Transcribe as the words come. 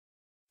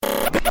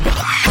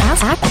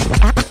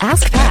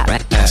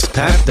AskPat.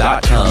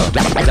 AskPat.com.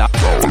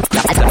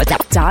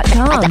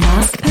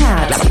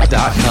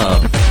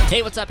 AskPat.com.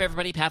 Hey, what's up,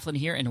 everybody? Pat Flynn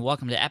here, and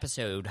welcome to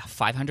episode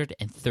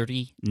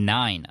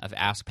 539 of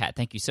Ask Pat.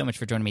 Thank you so much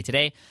for joining me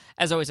today.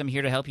 As always, I'm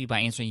here to help you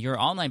by answering your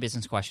online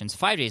business questions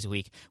 5 days a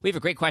week. We have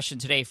a great question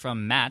today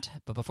from Matt,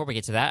 but before we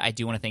get to that, I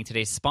do want to thank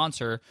today's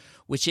sponsor,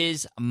 which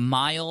is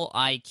Mile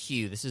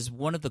IQ. This is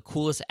one of the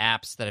coolest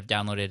apps that I've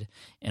downloaded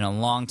in a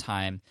long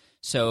time.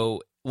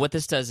 So what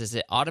this does is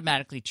it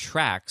automatically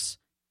tracks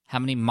how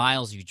many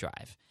miles you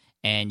drive.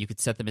 And you could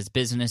set them as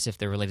business if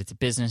they're related to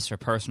business, or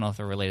personal if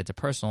they're related to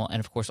personal.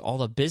 And, of course, all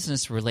the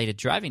business-related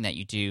driving that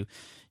you do,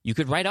 you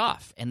could write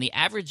off. And the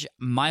average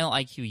Mile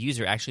IQ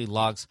user actually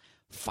logs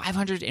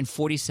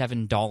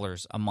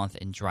 $547 a month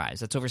in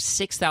drives. That's over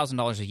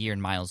 $6,000 a year in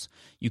miles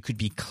you could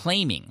be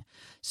claiming.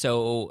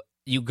 So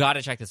you got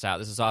to check this out.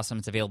 This is awesome.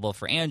 It's available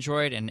for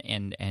Android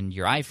and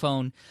your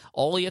iPhone.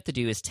 All you have to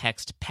do is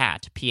text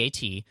PAT,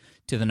 P-A-T,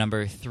 to the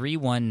number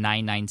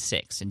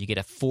 31996, and you get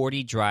a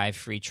 40-drive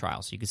free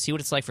trial. So you can see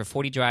what it's like for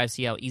 40 drives,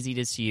 see how easy it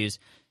is to use.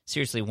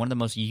 Seriously, one of the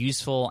most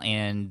useful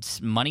and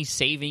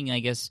money-saving, I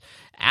guess,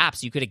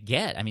 apps you could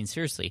get. I mean,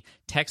 seriously,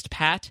 text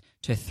PAT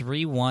to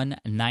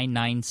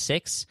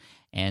 31996,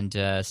 and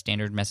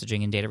standard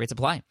messaging and data rates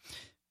apply.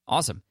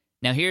 Awesome.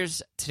 Now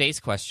here's today's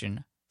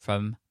question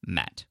from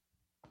Matt.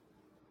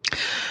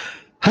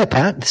 Hi,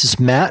 Pat. This is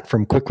Matt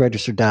from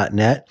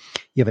QuickRegister.net.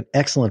 You have an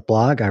excellent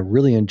blog. I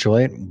really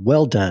enjoy it.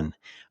 Well done.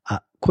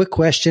 Quick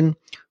question.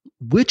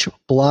 Which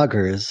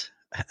bloggers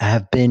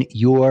have been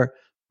your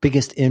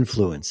biggest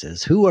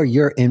influences? Who are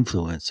your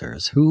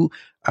influencers? Who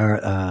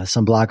are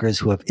some bloggers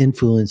who have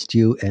influenced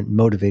you and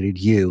motivated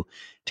you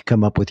to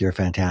come up with your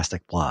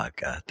fantastic blog?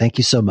 Thank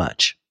you so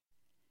much.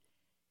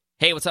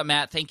 Hey, what's up,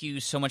 Matt? Thank you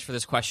so much for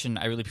this question.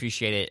 I really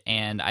appreciate it.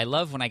 And I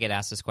love when I get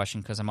asked this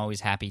question because I'm always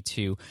happy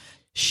to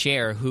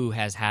share who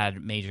has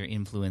had major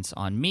influence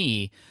on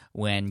me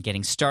when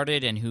getting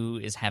started and who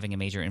is having a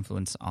major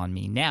influence on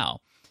me now.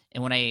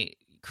 And when I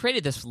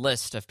created this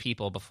list of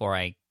people before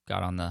I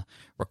got on the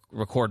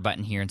record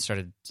button here and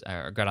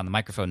got on the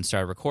microphone and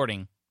started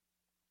recording,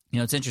 you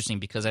know, it's interesting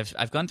because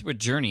I've gone through a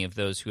journey of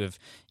those who have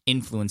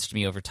influenced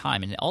me over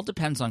time, and it all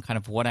depends on kind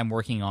of what I'm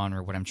working on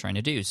or what I'm trying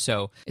to do.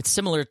 So it's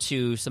similar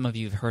to some of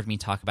you have heard me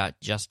talk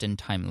about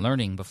just-in-time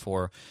learning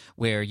before,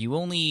 where you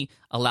only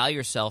allow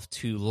yourself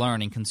to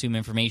learn and consume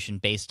information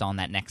based on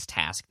that next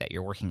task that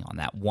you're working on,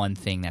 that one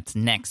thing that's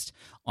next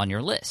on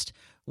your list.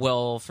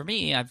 Well, for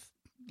me, I've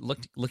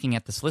looking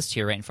at this list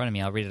here right in front of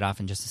me. I'll read it off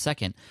in just a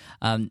second.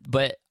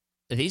 But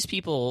these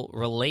people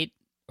relate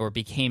or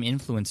became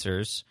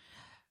influencers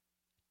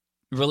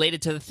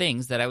related to the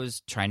things that I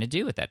was trying to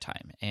do at that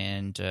time.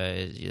 And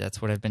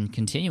that's what I've been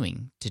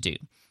continuing to do.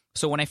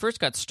 So when I first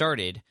got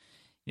started,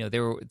 you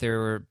know, there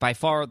were by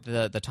far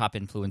the top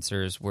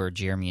influencers were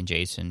Jeremy and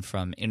Jason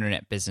from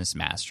Internet Business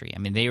Mastery. I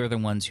mean, they were the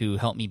ones who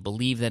helped me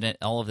believe that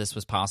all of this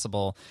was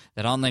possible,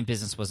 that online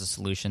business was a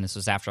solution. This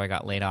was after I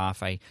got laid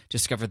off. I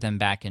discovered them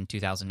back in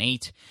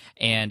 2008.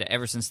 And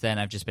ever since then,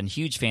 I've just been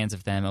huge fans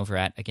of them over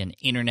at, again,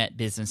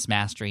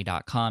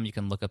 internetbusinessmastery.com. You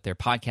can look up their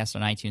podcast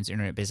on iTunes,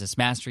 Internet Business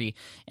Mastery,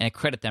 and I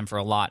credit them for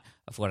a lot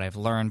of what I've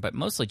learned, but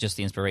mostly just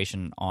the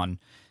inspiration on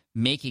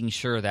making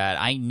sure that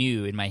I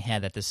knew in my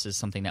head that this is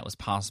something that was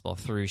possible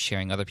through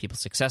sharing other people's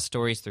success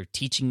stories, through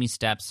teaching me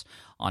steps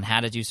on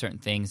how to do certain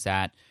things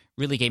that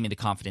really gave me the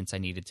confidence I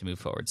needed to move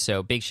forward.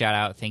 So big shout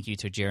out. Thank you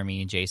to Jeremy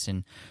and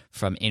Jason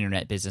from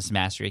Internet Business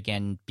Mastery.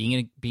 Again,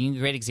 being a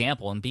great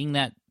example and being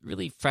that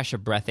really fresh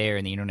of breath air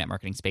in the internet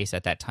marketing space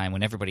at that time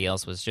when everybody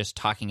else was just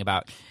talking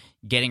about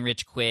getting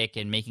rich quick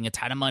and making a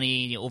ton of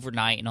money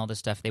overnight and all this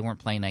stuff. They weren't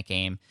playing that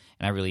game,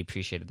 and I really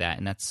appreciated that.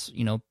 And that's,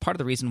 you know, part of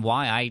the reason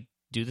why I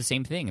do the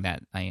same thing,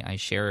 that I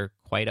share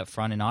quite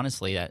upfront and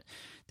honestly that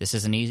this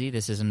isn't easy,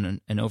 this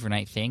isn't an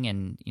overnight thing,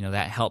 and you know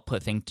that helped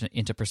put things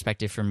into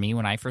perspective for me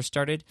when I first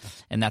started,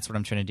 and that's what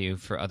I'm trying to do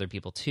for other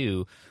people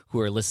too,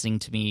 who are listening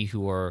to me,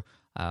 who are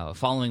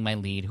following my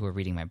lead, who are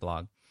reading my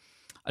blog.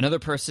 Another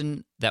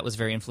person that was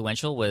very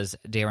influential was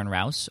Darren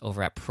Rouse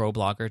over at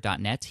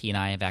ProBlogger.net. He and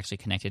I have actually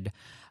connected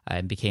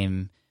and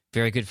became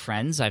very good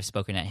friends. I've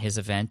spoken at his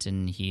event,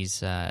 and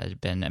he's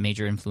been a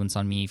major influence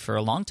on me for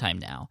a long time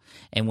now.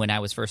 And when I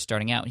was first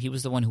starting out, he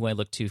was the one who I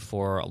looked to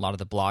for a lot of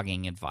the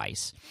blogging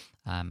advice.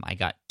 I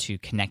got to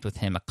connect with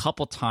him a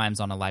couple times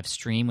on a live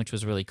stream, which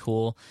was really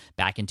cool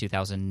back in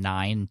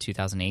 2009 and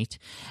 2008,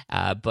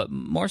 but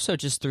more so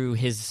just through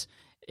his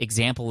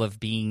example of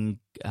being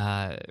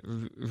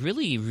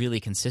really, really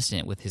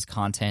consistent with his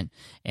content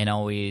and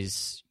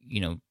always,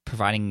 you know,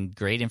 providing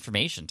great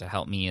information to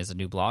help me as a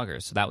new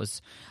blogger. So that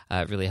was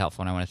really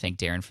helpful, and I want to thank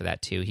Darren for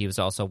that too. He was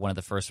also one of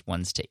the first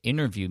ones to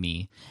interview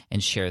me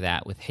and share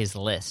that with his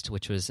list,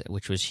 which was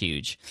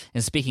huge.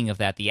 And speaking of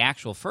that, the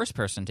actual first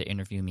person to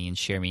interview me and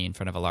share me in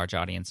front of a large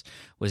audience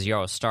was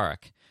Yaro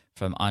Starak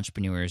from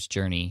Entrepreneur's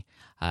Journey.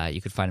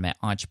 You could find him at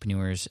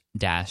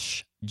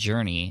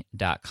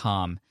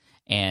entrepreneurs-journey.com.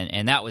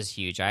 And that was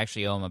huge. I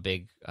actually owe him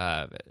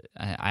I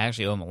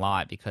actually owe him a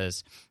lot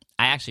because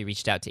I actually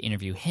reached out to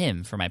interview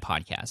him for my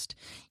podcast.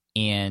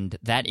 And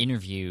that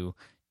interview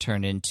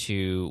turned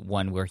into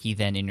one where he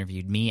then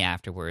interviewed me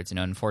afterwards. And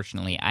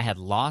unfortunately, I had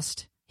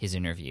lost his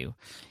interview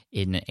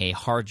in a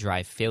hard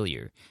drive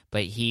failure,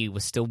 but he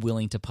was still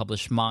willing to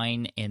publish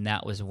mine. And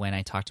that was when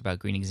I talked about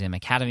Green Exam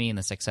Academy and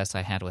the success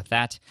I had with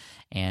that.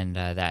 And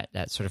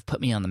that sort of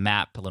put me on the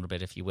map a little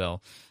bit, if you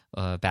will,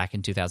 back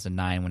in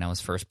 2009 when I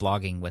was first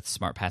blogging with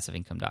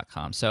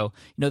smartpassiveincome.com. So,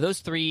 those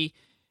three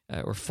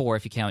or four,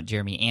 if you count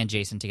Jeremy and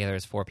Jason together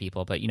as four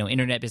people, but,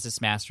 Internet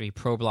Business Mastery,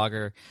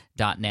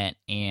 ProBlogger.net,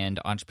 and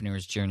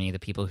Entrepreneur's Journey, the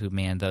people who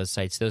man those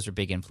sites, those are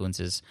big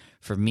influences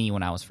for me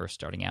when I was first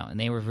starting out. And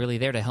they were really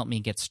there to help me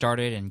get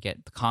started and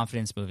get the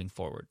confidence moving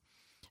forward.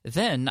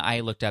 Then I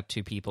looked up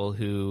to people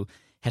who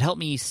had helped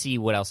me see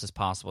what else is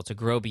possible, to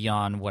grow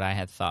beyond what I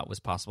had thought was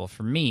possible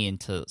for me,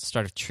 and to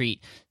sort of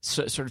treat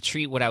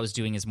what I was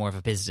doing as more of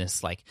a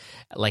business, like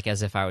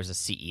as if I was a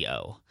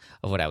CEO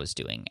of what I was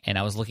doing. And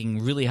I was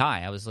looking really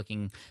high. I was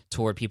looking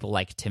toward people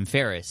like Tim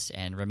Ferriss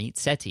and Ramit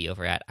Sethi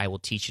over at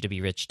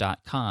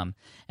IWillTeachYouToBeRich.com,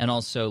 and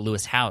also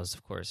Lewis Howes,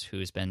 of course,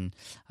 who's been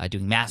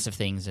doing massive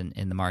things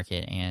in the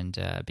market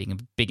and being a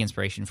big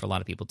inspiration for a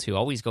lot of people too.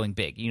 Always going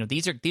big.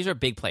 These are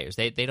big players.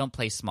 They don't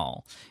play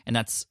small, and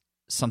that's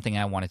something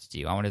I wanted to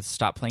do. I wanted to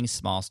stop playing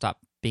small, stop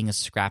being a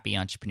scrappy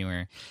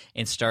entrepreneur,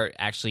 and start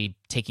actually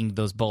taking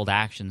those bold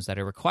actions that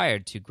are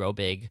required to grow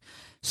big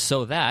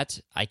so that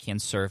I can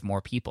serve more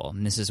people.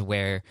 And this is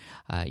where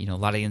a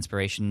lot of the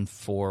inspiration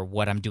for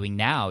what I'm doing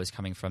now is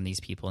coming from these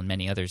people and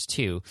many others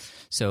too.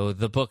 So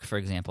the book, for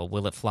example,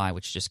 Will It Fly,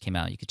 which just came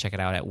out, you can check it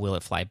out at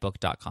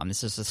willitflybook.com.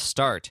 This is the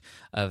start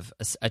of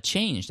a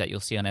change that you'll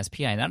see on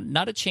SPI.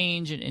 Not a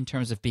change in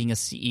terms of being a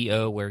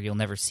CEO where you'll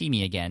never see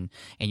me again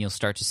and you'll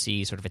start to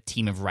see sort of a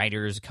team of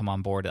writers come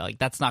on board. Like,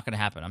 that's not going to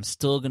happen. I'm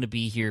still going to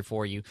be here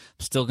for you. I'm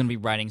still going to be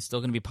writing,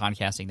 still going to be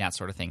podcasting, that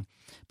sort of thing.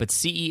 But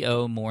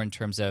CEO more in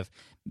terms of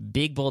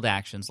big, bold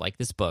actions like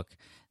this book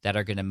that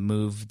are going to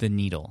move the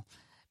needle.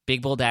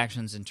 Big, bold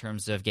actions in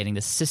terms of getting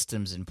the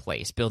systems in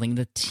place, building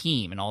the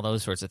team, and all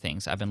those sorts of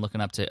things. I've been looking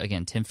up to,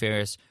 again, Tim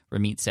Ferriss,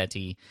 Ramit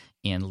Sethi,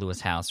 and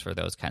Lewis Howes for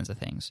those kinds of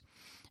things.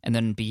 And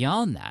then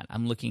beyond that,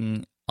 I'm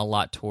looking a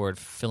lot toward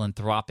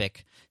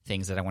philanthropic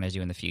things that I want to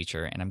do in the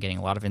future. And I'm getting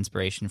a lot of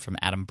inspiration from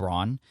Adam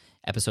Braun,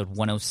 episode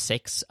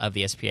 106 of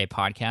the SPA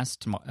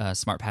podcast,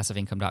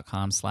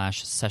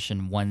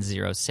 smartpassiveincome.com/session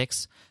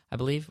 106, I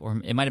believe,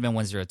 or it might have been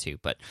 102,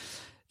 but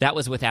that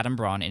was with Adam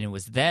Braun, and it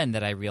was then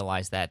that I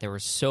realized that there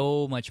was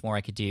so much more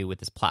I could do with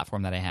this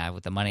platform that I have,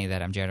 with the money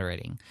that I'm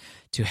generating,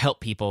 to help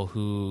people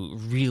who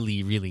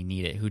really, really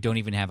need it, who don't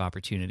even have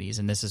opportunities.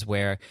 And this is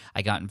where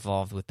I got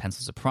involved with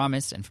Pencils of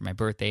Promise, and for my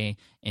birthday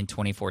in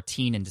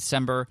 2014 in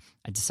December,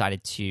 I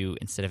decided to,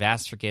 instead of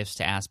ask for gifts,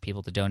 to ask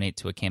people to donate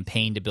to a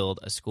campaign to build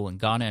a school in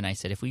Ghana. And I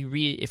said, if we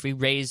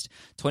raised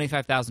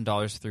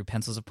 $25,000 through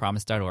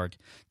pencilsofpromise.org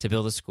to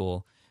build a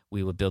school,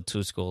 we would build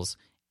 2 schools.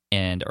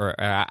 Or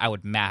I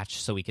would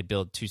match so we could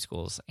build 2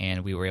 schools,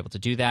 and we were able to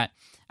do that.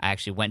 I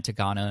actually went to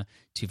Ghana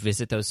to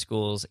visit those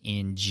schools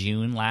in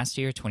June last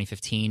year,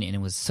 2015, and it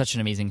was such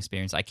an amazing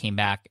experience. I came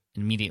back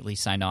and immediately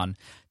signed on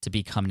to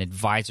become an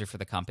advisor for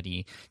the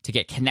company, to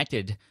get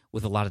connected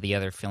with a lot of the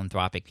other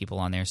philanthropic people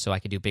on there so I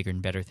could do bigger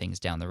and better things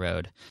down the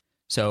road.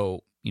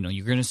 So,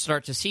 you're going to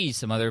start to see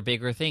some other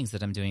bigger things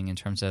that I'm doing in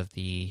terms of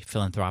the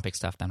philanthropic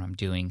stuff that I'm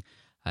doing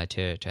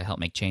to help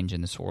make change in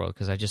this world,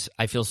 because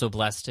I feel so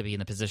blessed to be in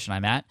the position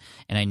I'm at,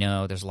 and I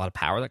know there's a lot of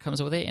power that comes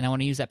with it, and I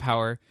want to use that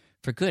power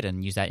for good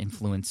and use that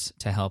influence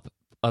to help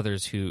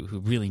others who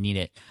really need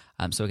it.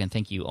 So again,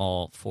 thank you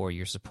all for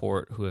your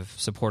support, who have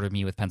supported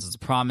me with Pencils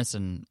of Promise,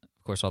 and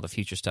of course all the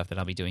future stuff that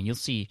I'll be doing. You'll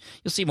see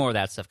more of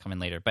that stuff coming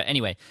later. But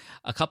anyway,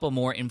 a couple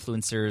more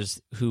influencers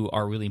who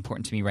are really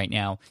important to me right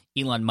now.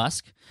 Elon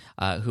Musk,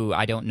 who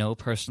I don't know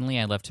personally.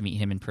 I'd love to meet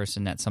him in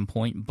person at some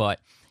point, but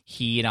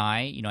he and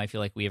I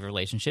feel like we have a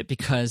relationship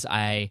because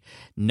I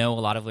know a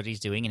lot of what he's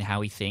doing and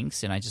how he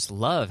thinks, and I just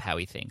love how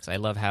he thinks. I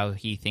love how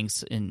he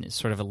thinks in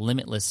sort of a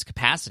limitless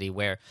capacity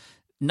where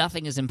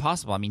nothing is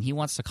impossible. I mean, he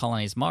wants to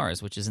colonize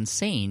Mars, which is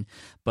insane,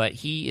 but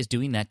he is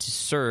doing that to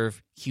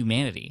serve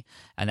humanity,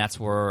 and that's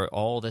where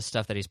all this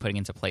stuff that he's putting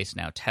into place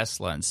now,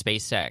 Tesla and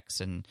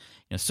SpaceX and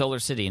Solar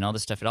City and all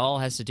this stuff, it all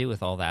has to do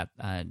with all that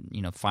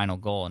final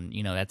goal. And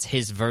that's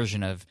his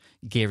version of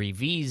Gary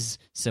Vee's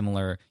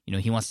similar.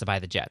 He wants to buy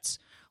the jets.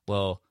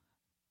 Well,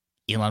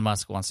 Elon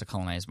Musk wants to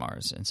colonize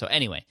Mars. And so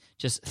anyway,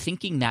 just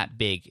thinking that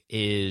big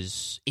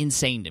is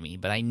insane to me,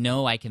 but I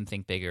know I can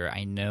think bigger.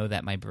 I know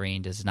that my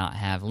brain does not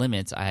have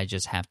limits. I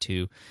just have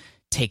to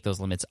take those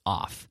limits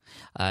off.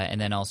 And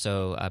then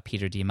also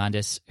Peter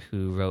Diamandis,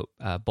 who wrote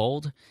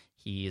Bold.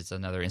 He is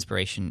another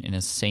inspiration in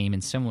a same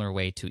and similar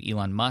way to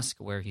Elon Musk,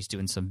 where he's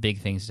doing some big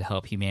things to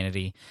help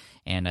humanity,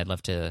 and I'd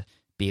love to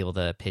be able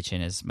to pitch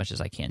in as much as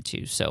I can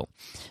too. So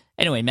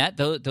anyway, Matt,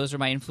 those are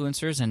my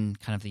influencers and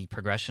kind of the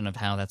progression of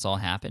how that's all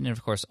happened. And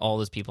of course, all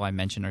those people I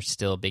mentioned are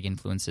still big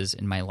influences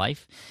in my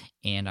life,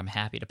 and I'm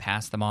happy to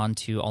pass them on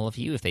to all of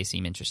you if they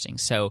seem interesting.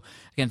 So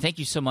again, thank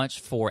you so much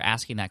for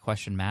asking that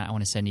question, Matt. I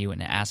want to send you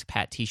an Ask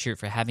Pat t-shirt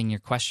for having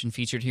your question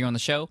featured here on the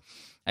show.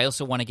 I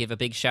also want to give a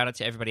big shout out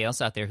to everybody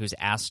else out there who's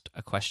asked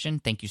a question.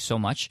 Thank you so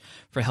much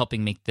for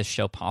helping make this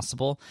show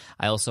possible.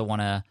 I also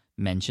want to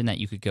mention that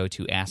you could go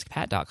to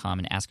askpat.com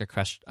and ask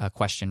a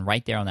question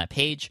right there on that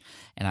page,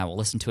 and I will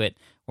listen to it,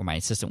 or my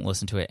assistant will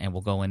listen to it, and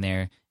we'll go in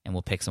there and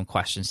we'll pick some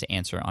questions to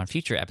answer on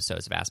future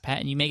episodes of Ask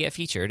Pat, and you may get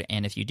featured,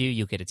 and if you do,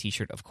 you'll get a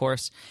t-shirt, of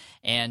course.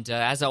 And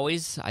as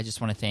always, I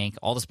just want to thank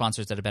all the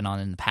sponsors that have been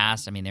on in the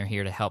past. I mean, they're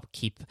here to help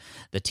keep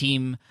the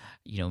team,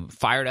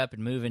 fired up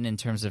and moving in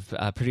terms of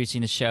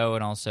producing the show,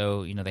 and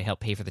also, they help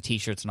pay for the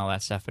t-shirts and all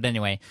that stuff. But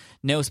anyway,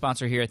 no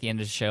sponsor here at the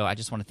end of the show. I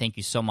just want to thank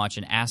you so much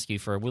and ask you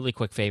for a really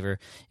quick favor.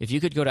 If you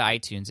could go to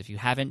iTunes, if you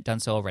haven't done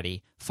so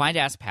already, find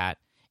Ask Pat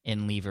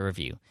and leave a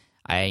review.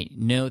 I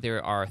know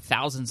there are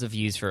thousands of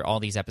views for all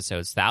these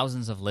episodes,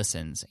 thousands of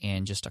listens,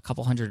 and just a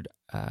couple hundred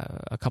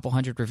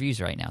reviews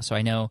right now. So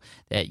I know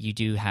that you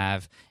do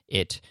have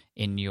it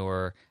in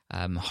your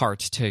heart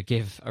to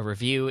give a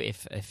review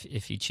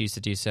if you choose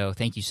to do so.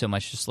 Thank you so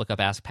much. Just look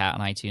up Ask Pat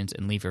on iTunes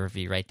and leave a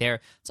review right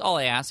there. That's all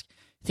I ask.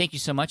 Thank you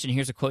so much. And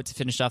here's a quote to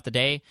finish off the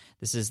day.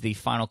 This is the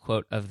final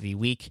quote of the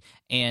week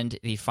and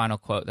the final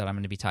quote that I'm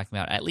going to be talking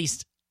about, at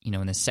least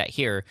in this set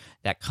here,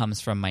 that comes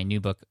from my new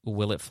book,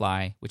 Will It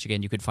Fly, which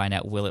again you could find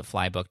at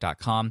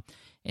willitflybook.com.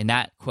 And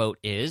that quote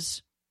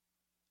is,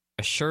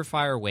 "A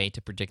surefire way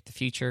to predict the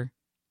future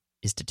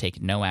is to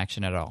take no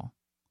action at all.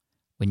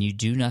 When you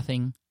do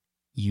nothing,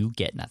 you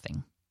get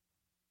nothing."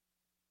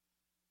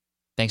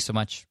 Thanks so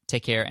much.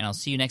 Take care, and I'll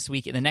see you next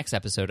week in the next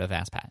episode of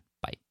Ask Pat.